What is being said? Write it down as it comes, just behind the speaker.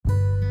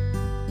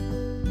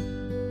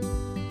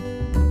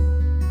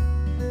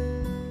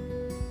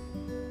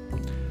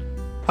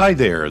Hi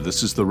there,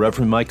 this is the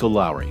Reverend Michael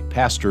Lowry,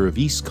 pastor of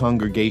East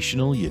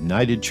Congregational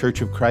United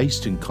Church of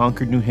Christ in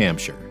Concord, New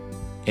Hampshire,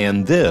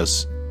 and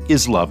this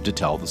is Love to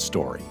Tell the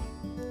Story.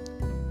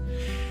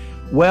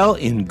 Well,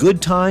 in good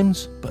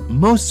times, but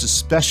most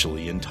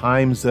especially in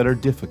times that are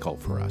difficult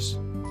for us,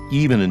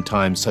 even in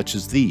times such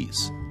as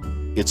these,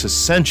 it's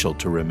essential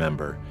to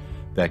remember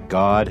that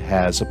God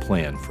has a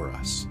plan for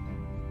us.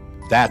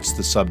 That's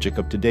the subject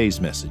of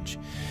today's message,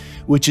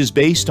 which is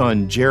based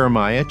on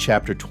Jeremiah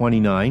chapter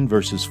 29,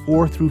 verses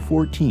 4 through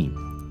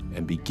 14,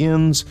 and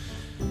begins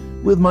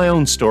with my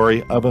own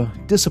story of a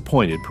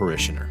disappointed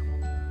parishioner.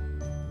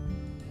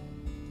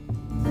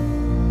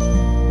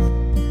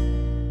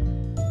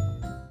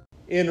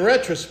 In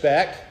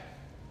retrospect,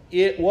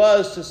 it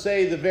was, to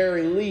say the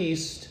very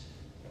least,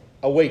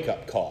 a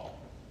wake-up call.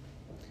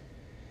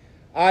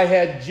 I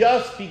had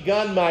just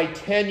begun my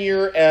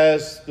tenure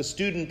as the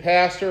student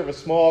pastor of a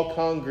small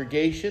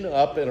congregation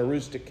up in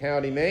Aroostook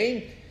County,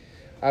 Maine.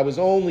 I was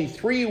only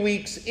 3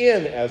 weeks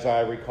in, as I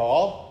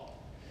recall.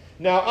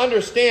 Now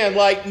understand,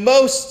 like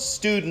most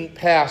student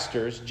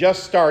pastors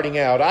just starting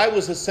out, I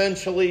was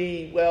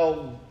essentially,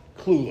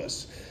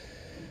 clueless.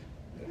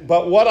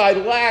 But what I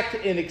lacked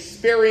in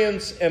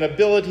experience and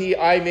ability,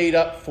 I made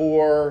up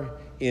for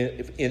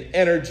in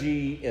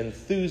energy,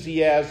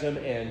 enthusiasm,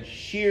 and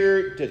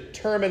sheer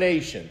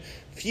determination,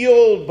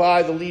 fueled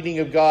by the leading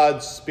of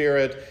God's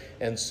Spirit,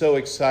 and so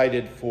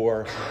excited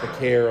for the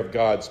care of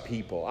God's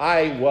people.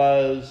 I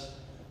was,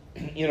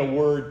 in a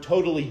word,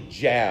 totally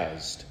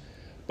jazzed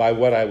by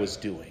what I was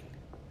doing.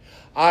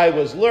 I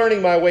was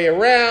learning my way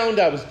around.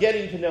 I was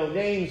getting to know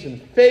names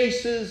and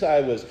faces.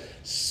 I was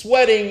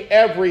sweating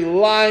every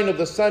line of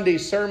the Sunday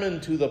sermon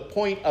to the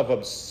point of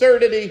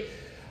absurdity.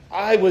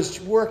 I was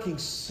working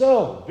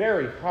so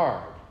very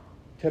hard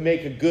to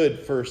make a good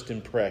first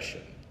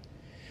impression.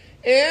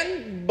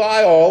 And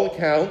by all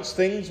accounts,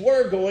 things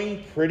were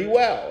going pretty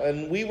well,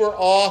 and we were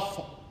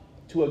off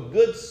to a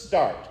good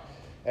start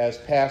as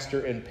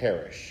pastor in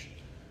parish.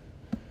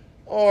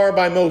 Or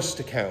by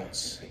most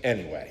accounts,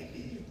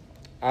 anyway.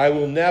 I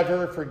will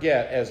never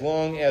forget, as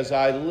long as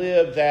I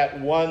lived, that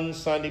one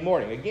Sunday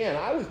morning. Again,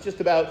 I was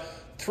just about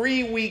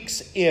 3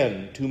 weeks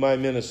into my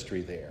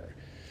ministry there,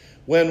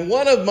 when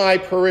one of my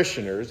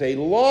parishioners, a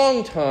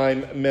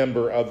longtime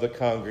member of the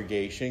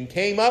congregation,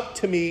 came up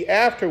to me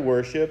after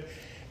worship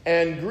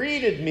and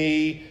greeted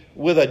me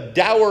with a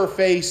dour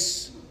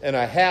face and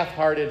a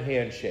half-hearted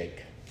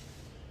handshake.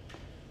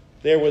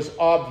 There was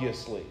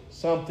obviously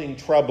something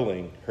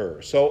troubling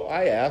her, so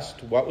I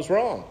asked what was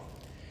wrong.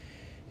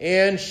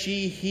 And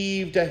she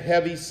heaved a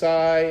heavy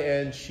sigh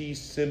and she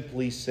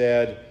simply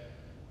said,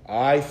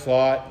 "I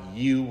thought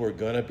you were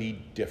going to be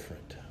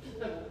different.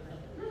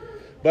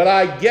 But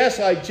I guess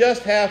I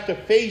just have to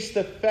face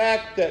the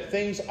fact that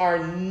things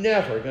are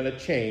never going to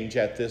change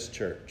at this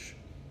church."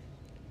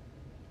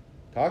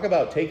 Talk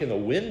about taking the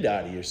wind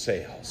out of your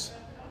sails.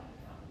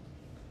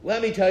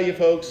 Let me tell you,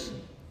 folks,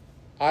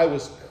 I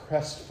was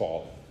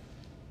crestfallen.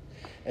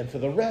 And for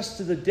the rest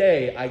of the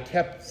day, I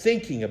kept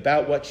thinking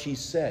about what she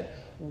said,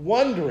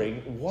 wondering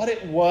what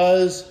it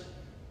was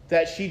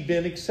that she'd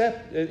been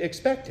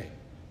expecting.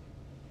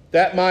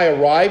 That my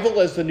arrival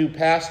as the new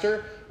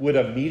pastor would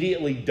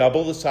immediately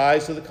double the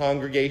size of the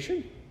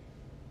congregation?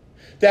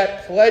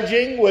 That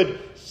pledging would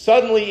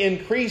suddenly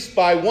increase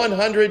by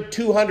 100,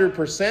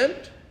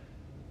 200%?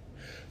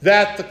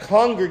 That the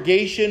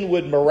congregation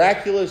would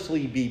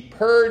miraculously be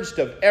purged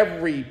of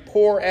every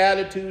poor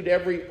attitude,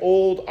 every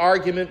old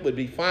argument would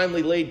be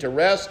finally laid to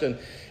rest, and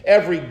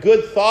every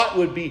good thought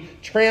would be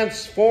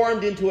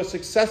transformed into a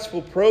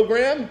successful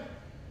program?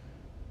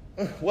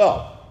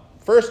 Well,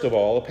 first of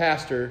all, a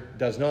pastor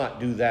does not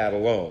do that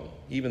alone.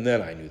 Even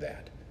then I knew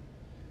that.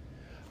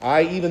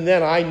 Even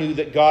then I knew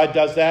that God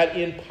does that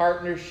in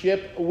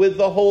partnership with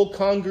the whole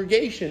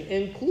congregation,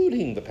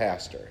 including the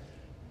pastor.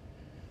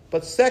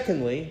 But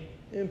secondly,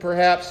 and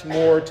perhaps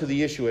more to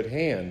the issue at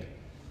hand,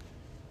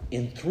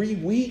 in 3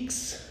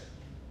 weeks?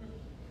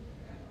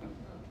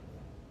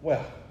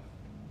 Well,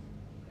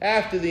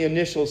 after the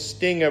initial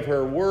sting of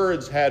her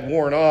words had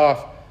worn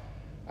off,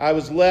 I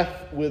was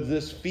left with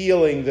this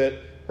feeling that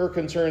her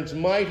concerns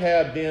might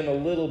have been a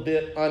little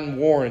bit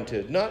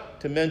unwarranted, not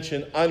to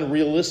mention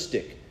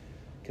unrealistic,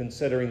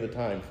 considering the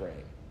time frame.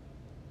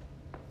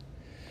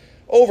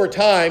 Over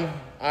time,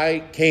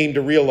 I came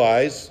to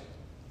realize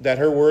that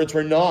her words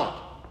were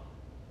not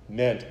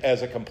meant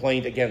as a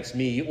complaint against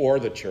me or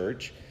the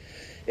church.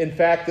 In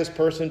fact, this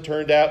person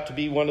turned out to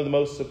be one of the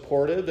most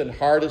supportive and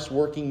hardest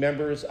working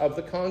members of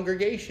the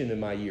congregation in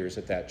my years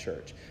at that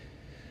church.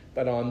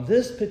 But on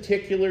this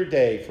particular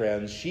day,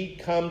 friends, she'd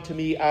come to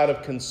me out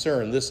of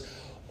concern, this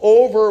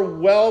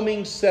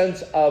overwhelming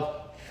sense of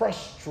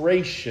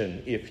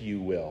frustration, if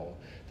you will,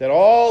 that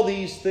all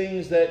these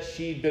things that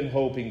she'd been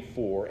hoping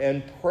for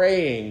and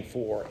praying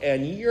for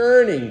and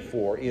yearning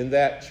for in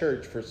that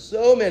church for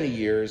so many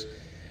years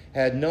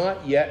had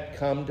not yet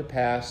come to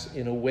pass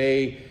in a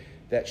way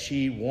that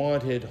she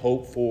wanted,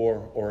 hoped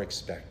for, or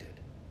expected.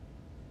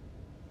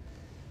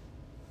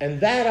 And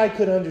that I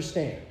could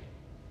understand.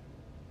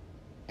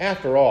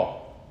 After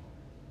all,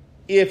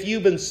 if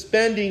you've been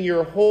spending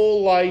your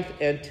whole life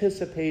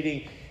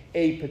anticipating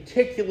a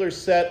particular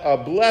set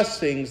of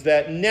blessings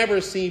that never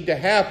seem to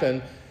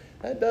happen,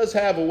 that does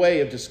have a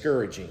way of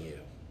discouraging you.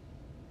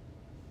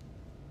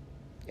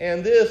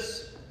 And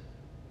this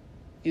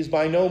is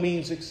by no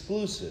means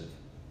exclusive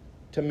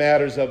to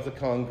matters of the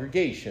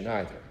congregation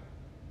either,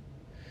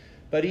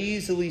 but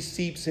easily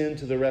seeps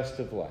into the rest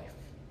of life.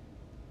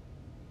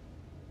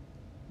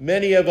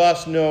 Many of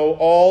us know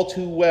all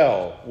too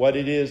well what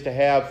it is to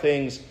have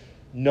things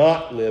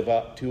not live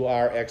up to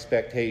our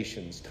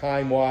expectations,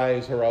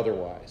 time-wise or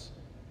otherwise.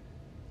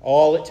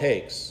 All it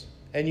takes,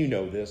 and you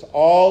know this,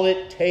 all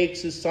it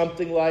takes is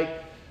something like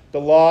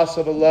the loss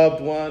of a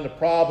loved one, a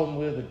problem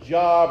with a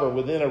job or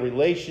within a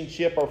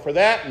relationship, or for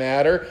that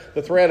matter,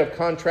 the threat of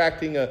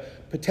contracting a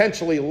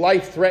potentially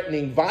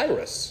life-threatening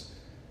virus.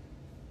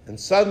 And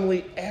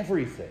suddenly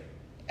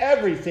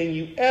everything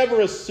you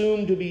ever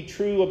assumed to be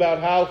true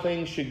about how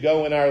things should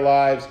go in our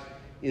lives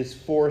is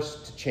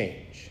forced to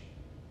change.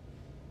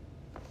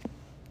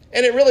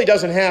 And it really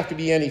doesn't have to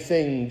be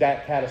anything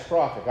that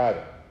catastrophic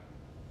either.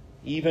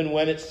 Even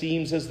when it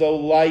seems as though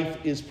life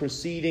is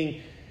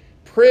proceeding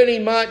pretty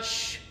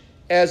much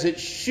as it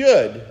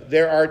should,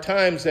 there are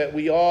times that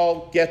we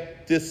all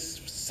get this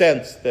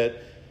sense that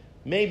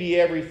maybe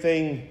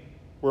everything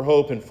we're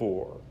hoping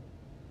for,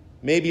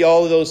 maybe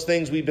all of those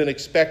things we've been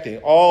expecting,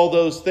 all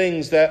those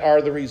things that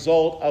are the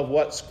result of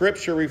what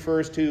Scripture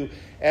refers to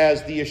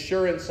as the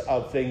assurance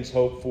of things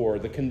hoped for,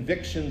 the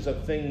convictions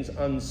of things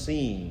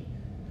unseen,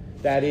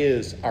 that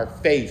is, our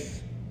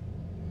faith.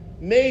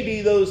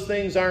 Maybe those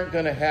things aren't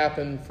going to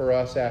happen for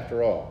us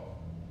after all.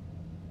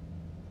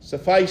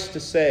 Suffice to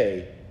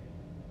say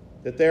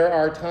that there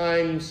are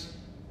times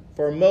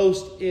for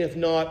most, if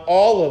not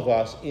all of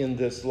us in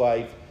this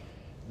life,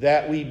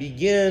 that we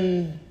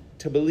begin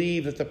to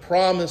believe that the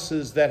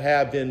promises that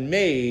have been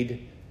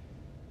made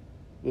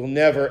will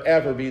never,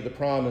 ever be the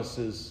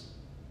promises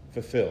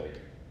fulfilled.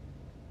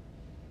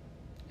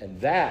 And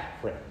that,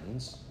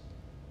 friends,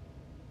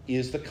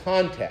 is the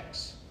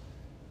context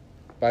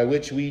by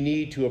which we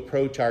need to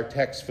approach our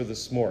text for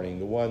this morning,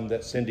 the one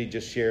that Cindy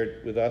just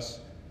shared with us.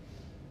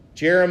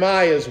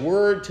 Jeremiah's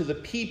word to the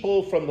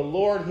people from the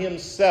Lord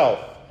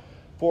himself.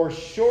 For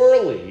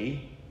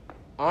surely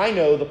I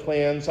know the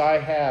plans I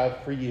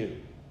have for you.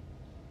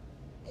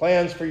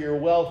 Plans for your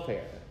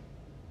welfare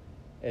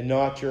and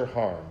not your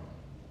harm.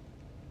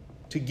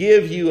 To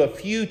give you a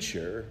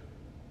future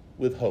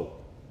with hope.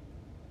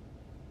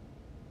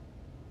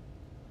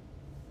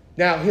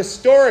 Now,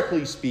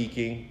 historically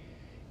speaking,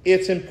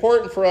 it's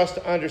important for us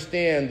to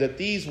understand that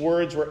these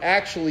words were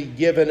actually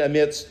given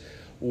amidst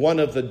one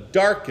of the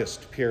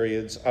darkest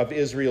periods of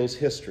Israel's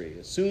history,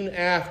 soon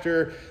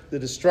after the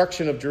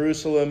destruction of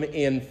Jerusalem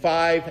in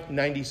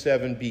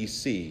 597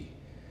 BC,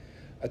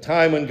 a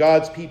time when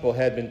God's people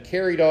had been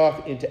carried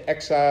off into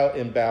exile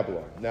in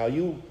Babylon. Now,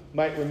 you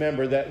might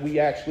remember that we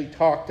actually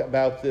talked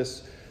about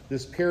this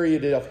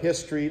period of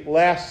history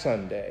last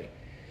Sunday.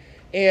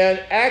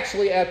 And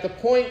actually, at the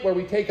point where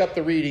we take up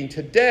the reading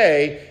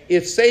today,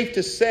 it's safe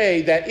to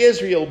say that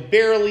Israel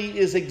barely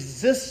is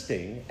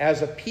existing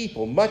as a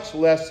people, much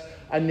less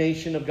a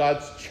nation of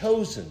God's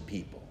chosen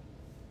people.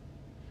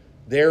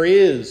 There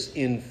is,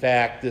 in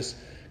fact, this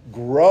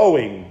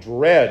growing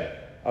dread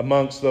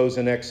amongst those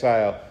in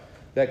exile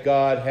that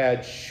God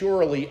had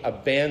surely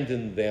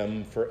abandoned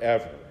them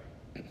forever.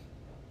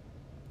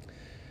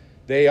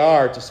 They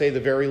are, to say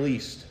the very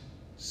least,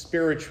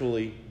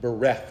 spiritually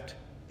bereft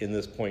in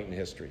this point in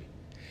history.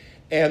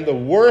 And the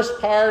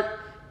worst part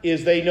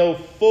is they know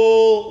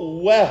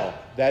full well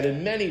that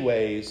in many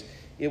ways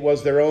it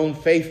was their own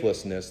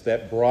faithlessness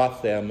that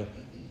brought them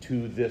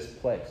to this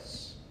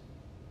place.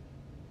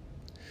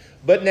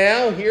 But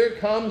now here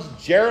comes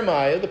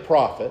Jeremiah the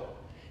prophet,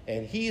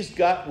 and he's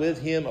got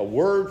with him a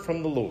word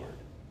from the Lord.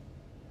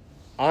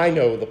 I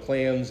know the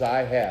plans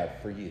I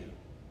have for you.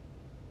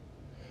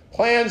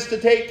 Plans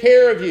to take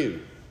care of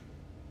you,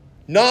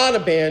 not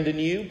abandon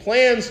you,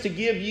 plans to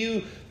give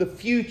you the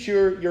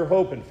future you're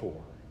hoping for.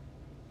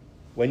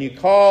 When you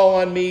call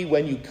on me,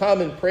 when you come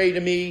and pray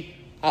to me,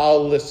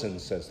 I'll listen,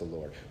 says the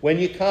Lord. When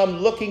you come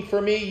looking for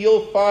me,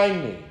 you'll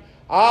find me.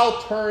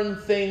 I'll turn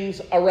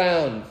things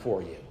around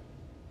for you.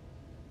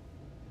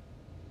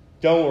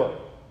 Don't worry,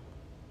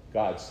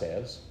 God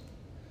says.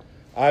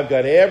 I've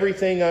got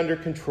everything under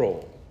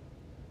control.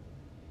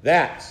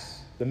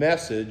 That's the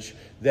message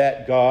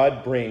that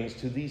God brings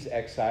to these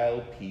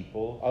exiled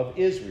people of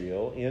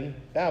Israel in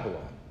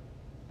Babylon.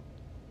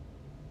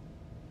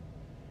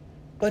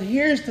 But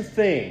here's the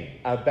thing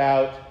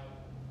about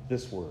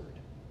this word.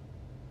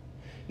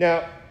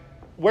 Now,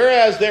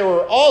 whereas there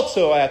were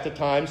also at the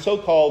time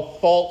so-called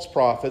false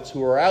prophets who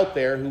were out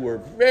there who were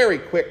very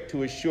quick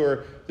to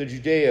assure the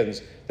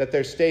Judeans that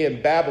their stay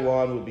in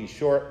Babylon would be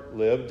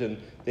short-lived and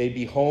they'd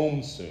be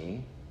home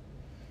soon,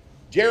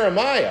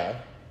 Jeremiah,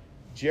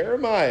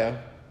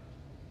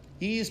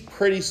 he's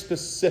pretty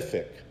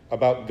specific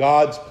about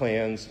God's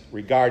plans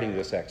regarding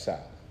this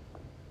exile.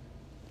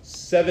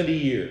 70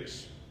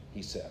 years,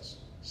 he says.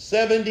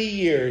 70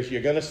 years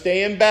you're going to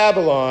stay in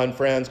Babylon,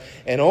 friends,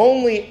 and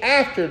only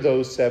after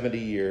those 70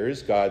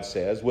 years, God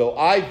says, will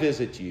I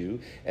visit you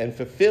and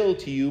fulfill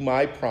to you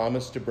my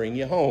promise to bring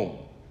you home.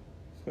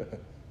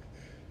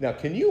 Now,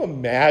 can you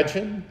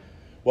imagine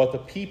what the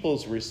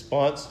people's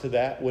response to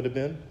that would have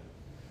been?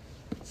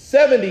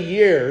 70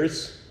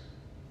 years.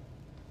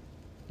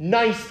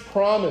 Nice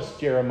promise,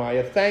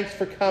 Jeremiah. Thanks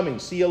for coming.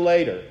 See you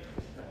later.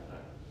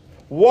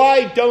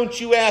 Why don't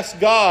you ask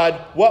God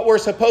what we're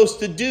supposed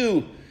to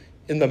do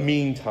in the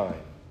meantime?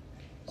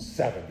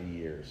 70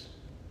 years.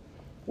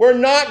 We're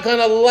not going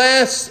to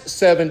last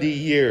 70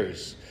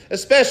 years,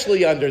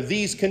 especially under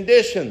these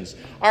conditions.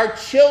 Our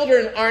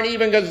children aren't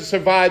even going to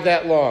survive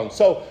that long.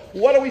 So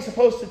what are we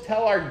supposed to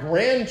tell our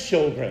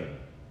grandchildren?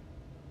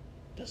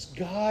 Does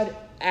God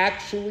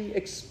actually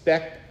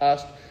expect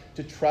us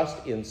to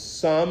trust in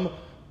some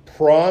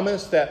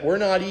promise that we're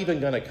not even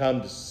going to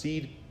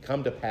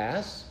come to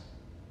pass?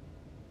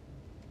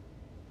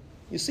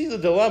 You see the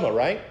dilemma,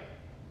 right?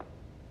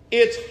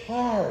 It's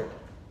hard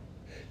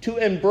to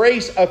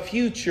embrace a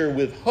future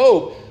with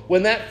hope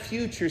when that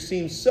future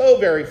seems so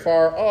very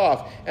far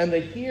off and the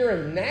here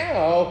and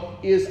now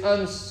is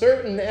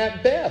uncertain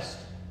at best.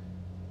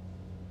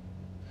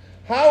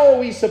 How are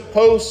we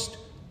supposed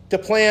to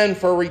plan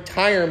for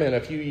retirement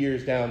a few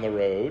years down the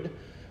road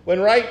when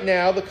right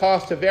now the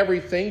cost of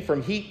everything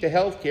from heat to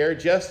healthcare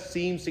just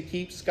seems to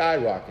keep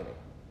skyrocketing?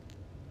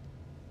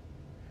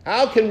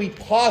 How can we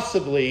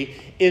possibly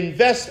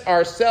invest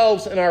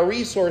ourselves and our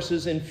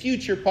resources in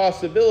future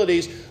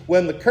possibilities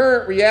when the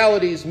current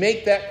realities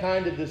make that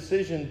kind of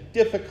decision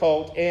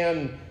difficult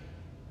and,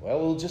 well,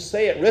 we'll just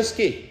say it,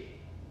 risky?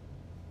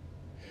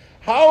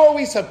 How are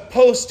we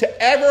supposed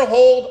to ever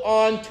hold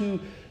on to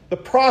the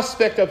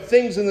prospect of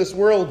things in this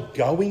world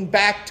going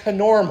back to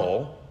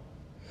normal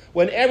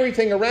when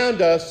everything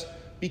around us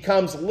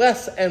becomes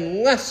less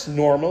and less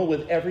normal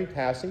with every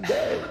passing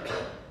day?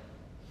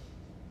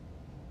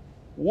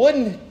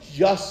 Wouldn't it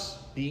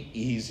just be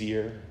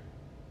easier?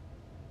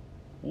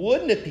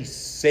 Wouldn't it be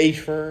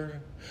safer?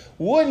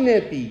 Wouldn't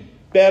it be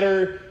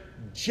better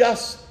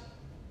just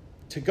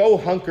to go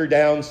hunker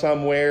down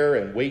somewhere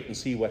and wait and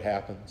see what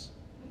happens?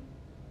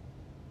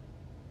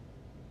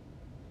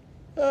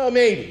 Oh,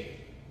 maybe.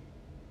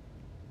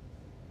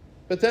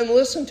 But then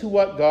listen to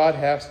what God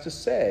has to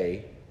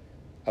say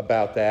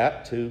about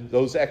that to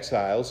those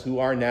exiles who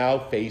are now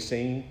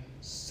facing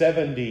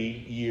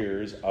 70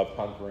 years of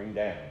hunkering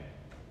down.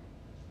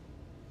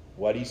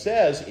 What he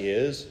says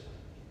is,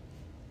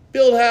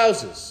 build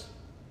houses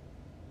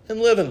and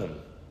live in them.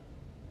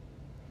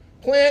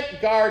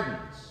 Plant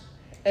gardens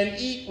and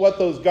eat what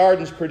those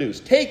gardens produce.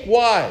 Take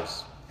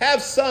wives,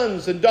 have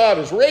sons and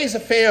daughters, raise a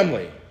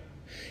family.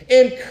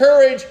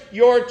 Encourage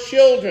your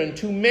children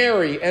to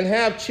marry and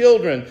have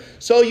children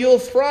so you'll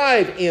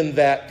thrive in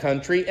that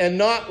country and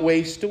not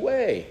waste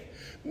away.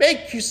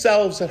 Make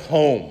yourselves at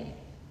home.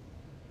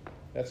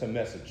 That's a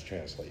Message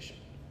translation.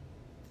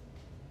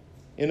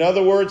 In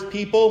other words,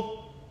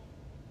 people,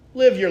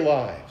 live your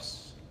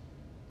lives.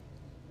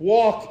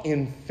 Walk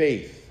in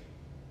faith.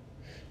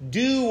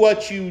 Do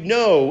what you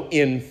know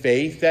in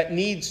faith that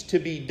needs to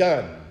be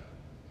done.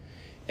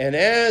 And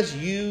as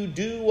you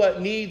do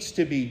what needs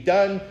to be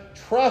done,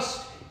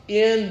 trust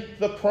in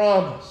the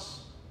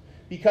promise.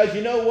 Because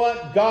you know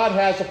what? God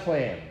has a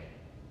plan.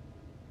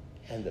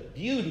 And the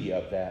beauty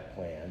of that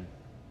plan,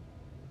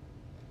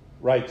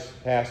 writes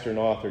pastor and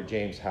author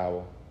James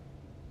Howell,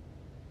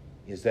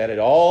 is that it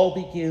all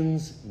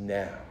begins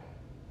now.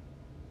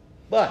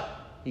 But,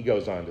 he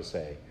goes on to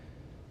say,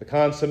 the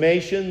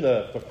consummation,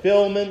 the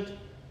fulfillment,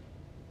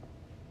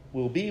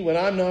 will be when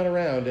I'm not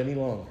around any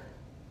longer.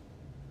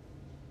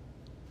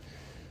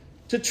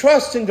 To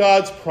trust in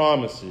God's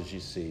promises,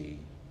 you see,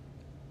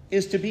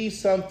 is to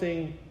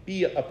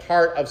be a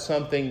part of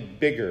something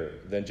bigger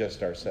than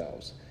just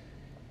ourselves.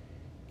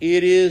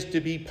 It is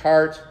to be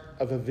part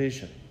of a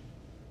vision,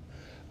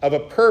 of a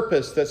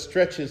purpose that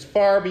stretches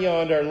far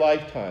beyond our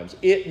lifetimes.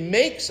 It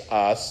makes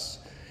us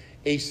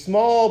a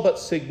small but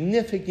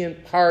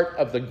significant part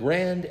of the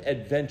grand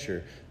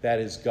adventure that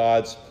is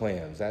God's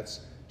plans.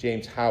 That's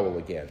James Howell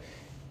again.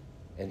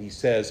 And he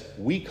says,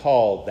 we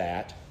call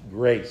that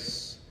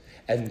grace.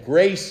 And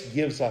grace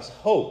gives us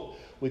hope,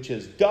 which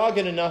is dogged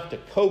enough to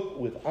cope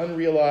with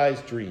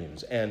unrealized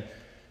dreams and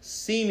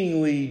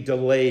seemingly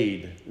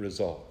delayed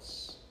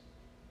results.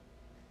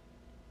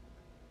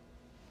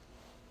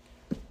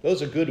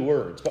 Those are good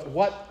words, but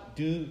what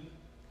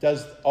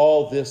does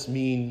all this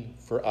mean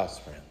for us,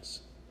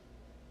 friends?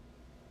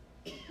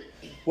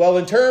 Well,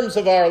 in terms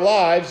of our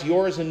lives,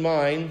 yours and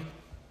mine,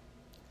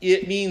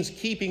 it means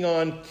keeping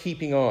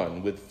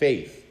on with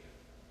faith,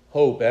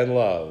 hope, and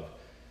love,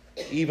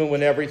 even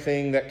when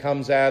everything that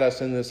comes at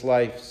us in this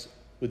life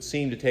would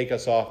seem to take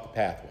us off the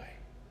pathway.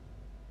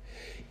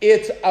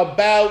 It's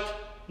about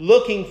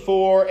looking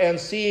for and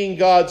seeing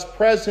God's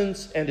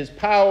presence and his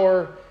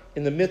power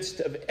in the midst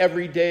of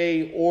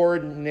everyday,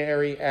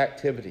 ordinary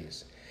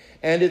activities.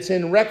 And it's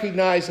in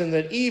recognizing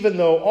that even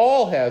though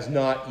all has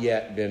not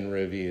yet been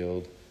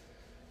revealed,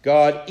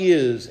 God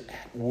is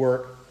at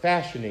work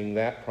fashioning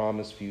that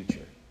promised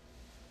future.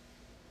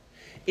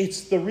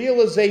 It's the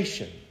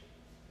realization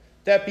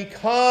that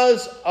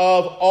because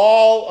of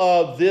all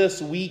of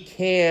this we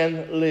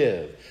can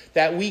live,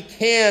 that we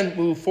can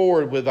move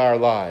forward with our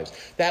lives,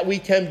 that we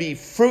can be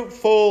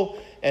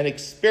fruitful and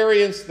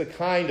experience the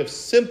kind of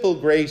simple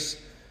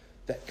grace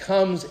that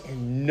comes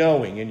in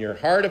knowing in your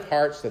heart of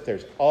hearts that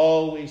there's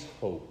always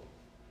hope,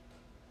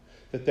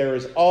 that there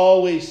is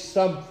always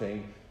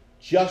something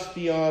just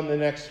beyond the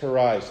next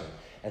horizon.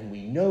 And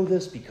we know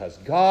this because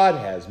God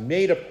has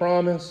made a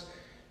promise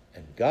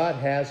and God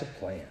has a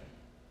plan.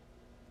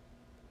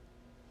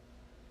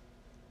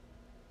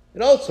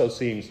 It also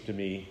seems to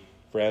me,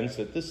 friends,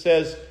 that this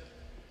says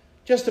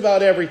just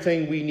about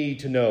everything we need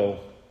to know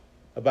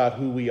about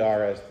who we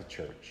are as the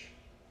church.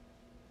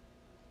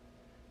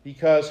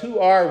 Because who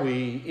are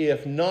we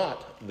if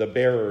not the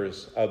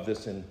bearers of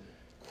this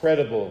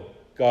incredible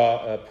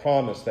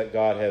promise that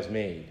God has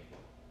made?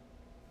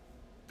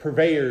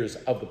 Purveyors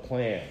of the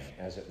plan,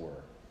 as it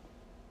were.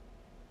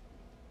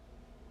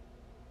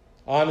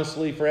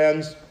 Honestly,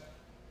 friends,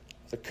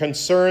 the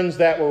concerns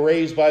that were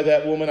raised by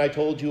that woman I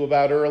told you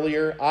about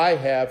earlier, I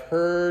have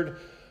heard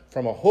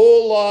from a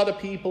whole lot of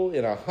people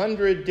in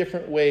 100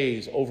 different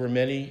ways over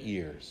many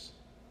years.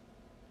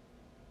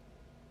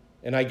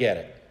 And I get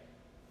it.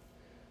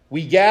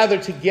 We gather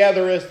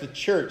together as the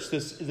church,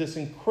 this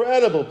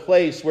incredible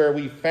place where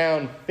we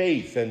found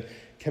faith and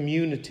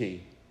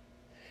community.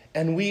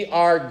 And we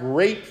are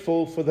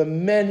grateful for the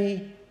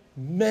many,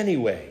 many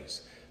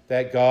ways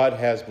that God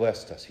has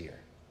blessed us here.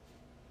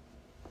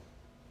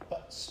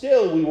 But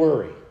still we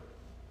worry.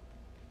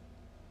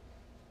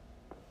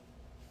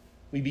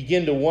 We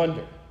begin to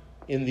wonder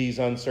in these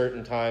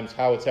uncertain times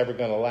how it's ever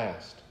going to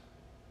last.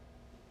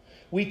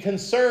 We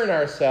concern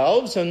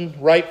ourselves, and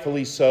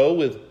rightfully so,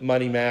 with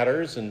money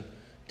matters and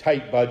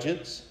tight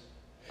budgets.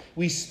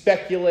 We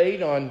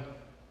speculate on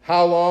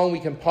how long we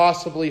can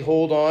possibly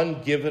hold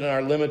on given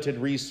our limited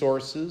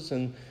resources.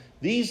 And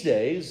these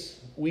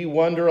days, we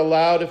wonder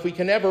aloud if we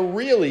can ever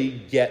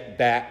really get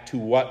back to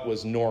what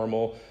was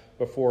normal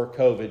before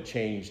COVID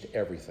changed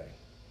everything.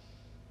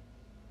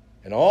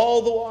 And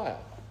all the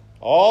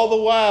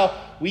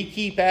while, we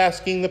keep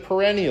asking the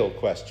perennial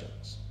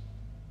questions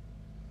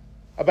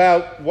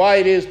about why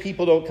it is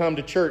people don't come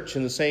to church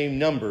in the same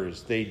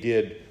numbers they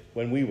did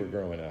when we were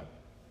growing up.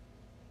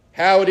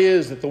 How it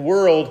is that the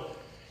world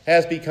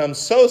has become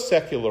so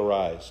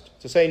secularized,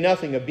 to say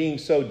nothing of being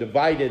so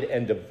divided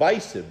and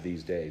divisive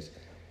these days,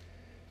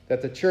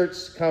 that the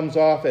church comes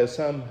off as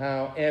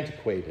somehow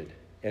antiquated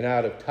and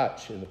out of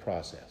touch in the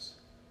process.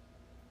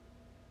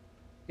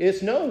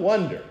 It's no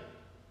wonder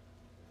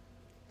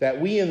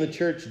that we in the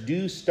church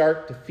do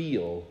start to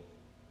feel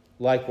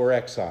like we're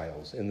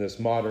exiles in this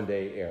modern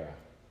day era.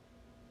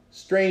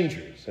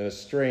 Strangers in a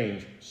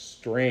strange,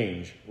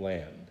 strange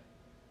land.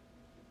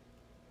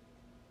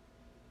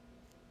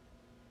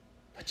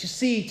 But you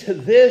see,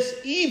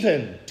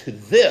 even to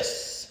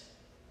this,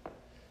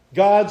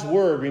 God's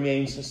word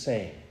remains the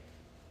same.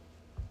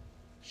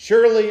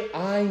 Surely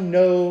I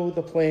know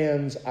the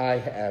plans I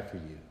have for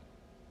you.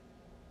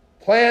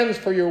 Plans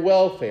for your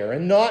welfare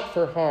and not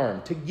for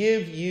harm, to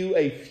give you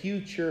a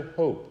future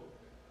hope.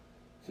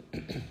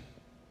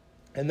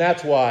 And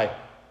that's why,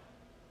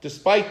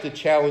 despite the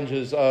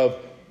challenges of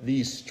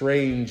these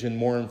strange and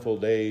mournful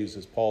days,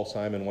 as Paul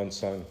Simon once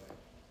sung,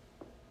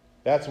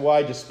 that's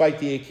why, despite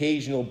the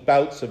occasional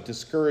bouts of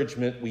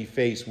discouragement we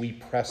face, we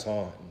press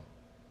on.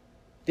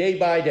 Day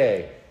by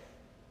day,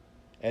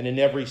 and in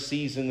every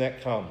season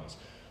that comes,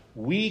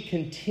 we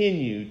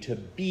continue to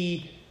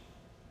be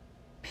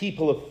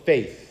people of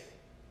faith.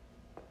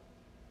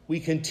 We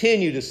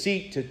continue to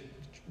seek to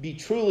be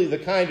truly the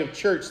kind of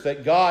church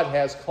that God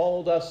has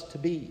called us to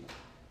be.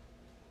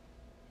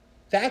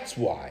 That's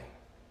why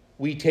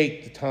we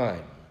take the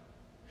time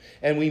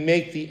and we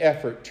make the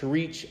effort to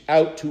reach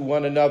out to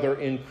one another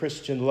in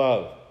Christian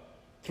love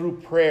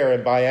through prayer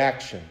and by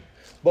action,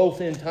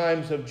 both in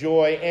times of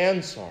joy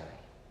and sorrow.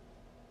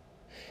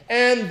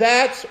 And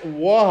that's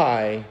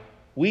why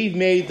we've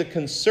made the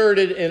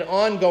concerted and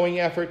ongoing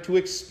effort to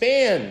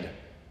expand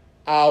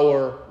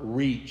our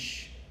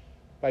reach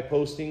by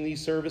posting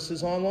these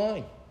services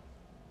online.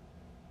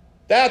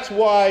 That's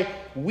why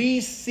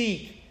we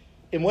seek,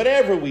 in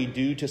whatever we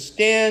do, to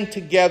stand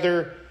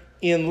together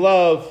in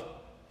love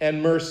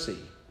and mercy,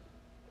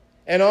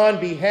 and on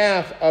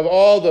behalf of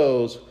all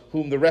those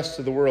whom the rest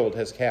of the world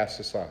has cast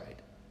aside.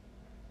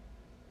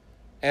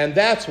 And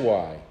that's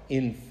why,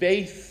 in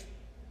faith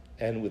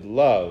and with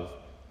love,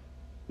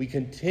 we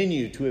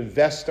continue to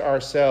invest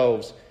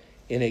ourselves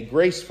in a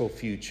graceful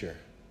future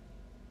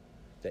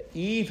that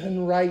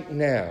even right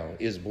now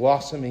is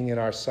blossoming in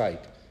our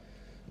sight.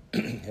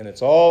 And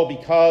it's all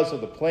because of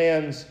the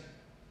plans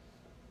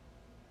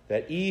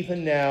that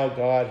even now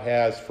God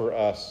has for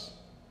us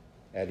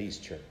at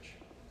East Church.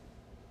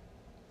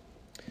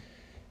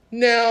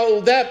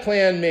 Now, that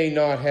plan may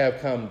not have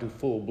come to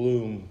full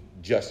bloom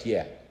just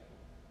yet.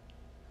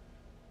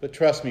 But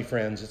trust me,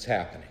 friends, it's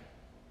happening.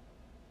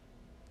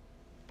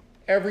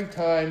 Every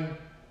time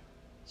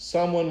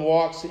someone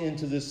walks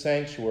into this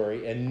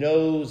sanctuary and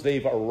knows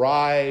they've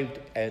arrived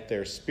at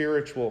their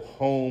spiritual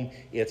home,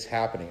 it's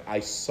happening. I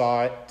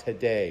saw it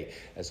today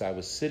as I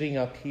was sitting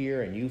up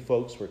here and you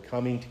folks were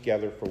coming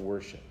together for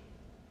worship.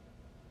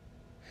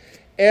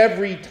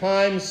 Every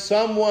time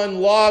someone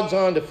logs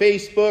on to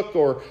Facebook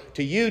or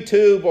to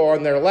YouTube or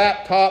on their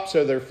laptops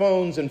or their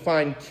phones and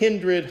find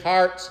kindred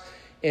hearts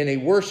in a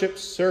worship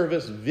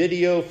service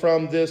video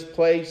from this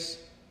place,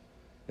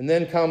 and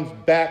then comes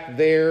back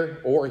there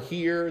or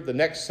here the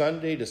next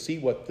Sunday to see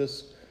what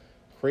this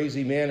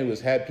crazy man who has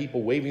had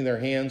people waving their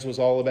hands was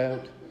all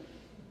about,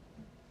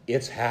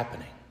 it's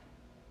happening.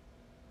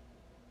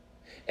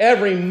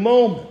 Every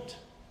moment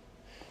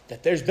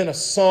that there's been a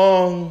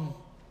song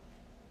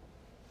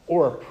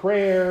or a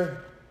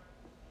prayer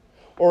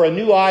or a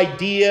new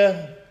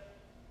idea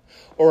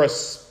or a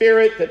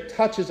spirit that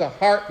touches a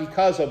heart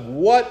because of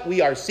what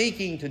we are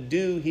seeking to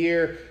do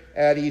here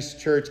at East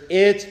Church,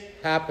 it's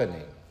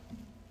happening.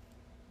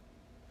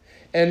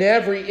 And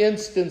every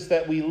instance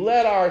that we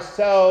let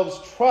ourselves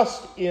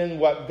trust in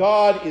what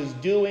God is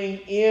doing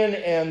in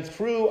and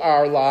through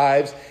our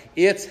lives,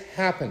 it's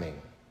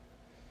happening.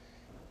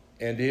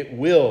 And it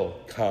will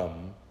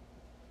come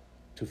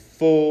to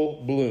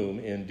full bloom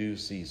in due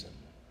season.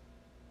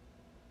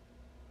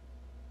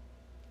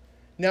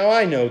 Now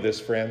I know this,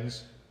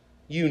 friends.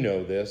 You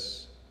know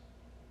this.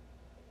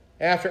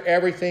 After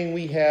everything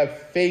we have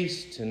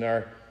faced and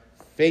are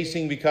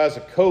facing because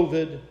of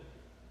COVID,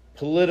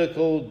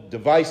 political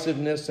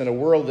divisiveness, and a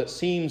world that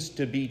seems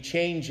to be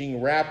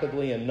changing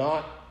rapidly and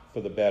not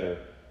for the better,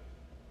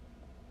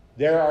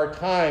 there are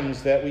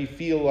times that we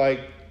feel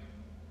like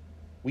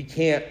we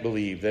can't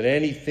believe that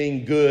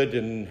anything good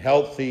and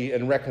healthy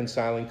and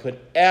reconciling could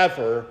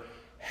ever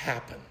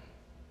happen.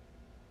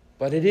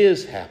 But it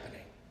is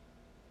happening.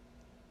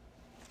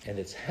 And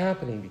it's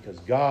happening because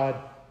God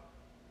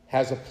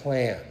has a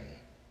plan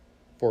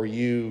for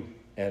you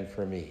and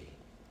for me.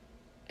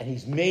 And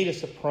He's made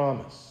us a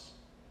promise.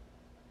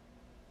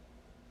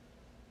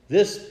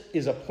 This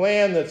is a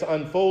plan that's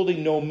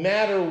unfolding no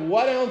matter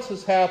what else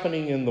is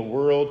happening in the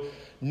world,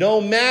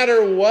 no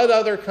matter what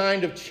other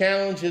kind of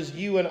challenges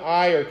you and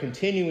I are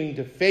continuing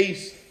to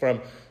face from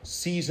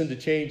season to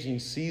changing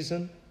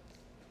season.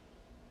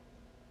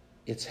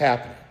 It's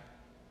happening.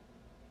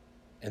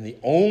 And the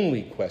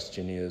only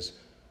question is,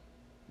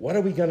 what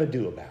are we going to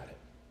do about it?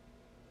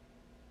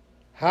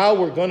 How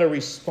we're going to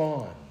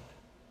respond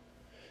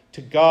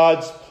to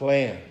God's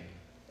plan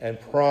and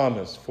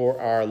promise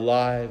for our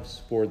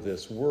lives, for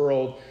this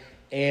world,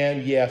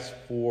 and yes,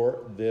 for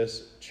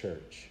this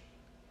church.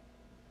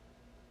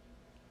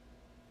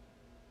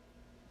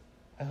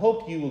 I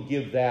hope you will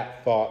give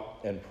that thought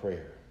and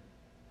prayer.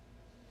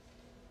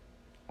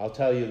 I'll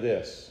tell you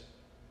this.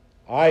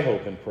 I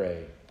hope and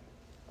pray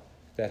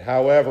that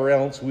however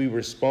else we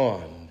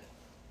respond,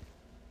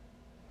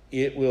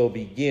 it will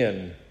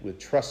begin with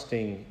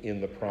trusting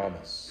in the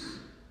promise.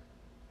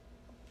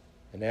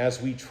 And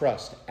as we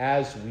trust,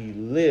 as we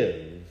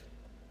live,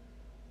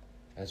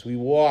 as we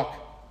walk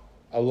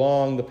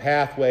along the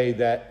pathway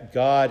that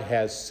God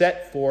has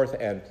set forth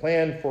and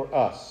planned for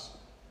us,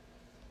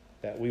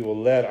 that we will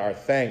let our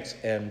thanks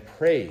and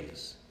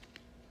praise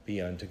be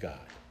unto God.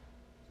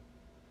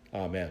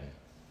 Amen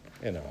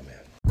and amen.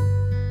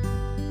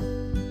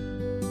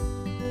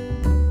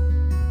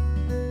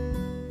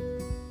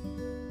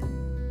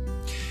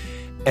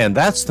 And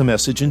that's the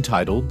message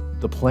entitled,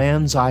 The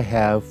Plans I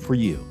Have for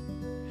You.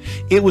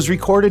 It was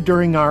recorded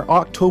during our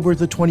October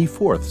the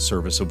 24th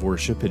service of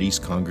worship at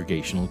East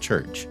Congregational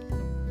Church.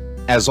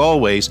 As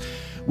always,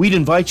 we'd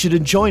invite you to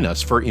join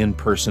us for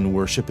in-person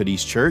worship at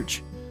East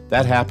Church.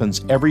 That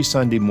happens every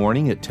Sunday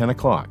morning at 10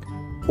 o'clock.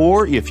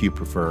 Or, if you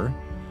prefer,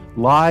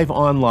 live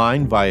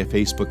online via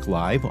Facebook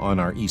Live on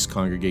our East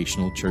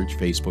Congregational Church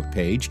Facebook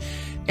page,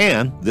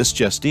 and this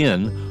just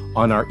in,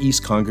 on our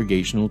East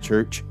Congregational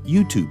Church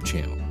YouTube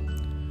channel.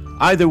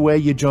 Either way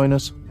you join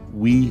us,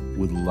 we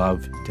would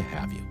love to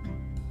have you.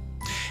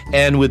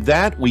 And with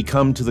that, we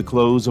come to the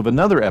close of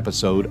another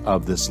episode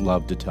of this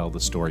Love to Tell the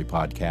Story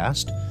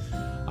podcast.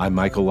 I'm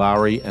Michael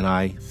Lowry, and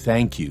I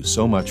thank you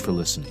so much for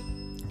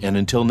listening. And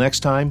until next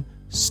time,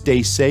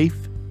 stay safe,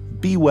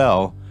 be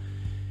well,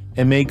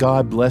 and may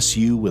God bless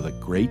you with a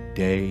great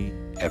day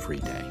every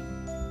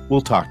day.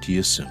 We'll talk to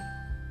you soon.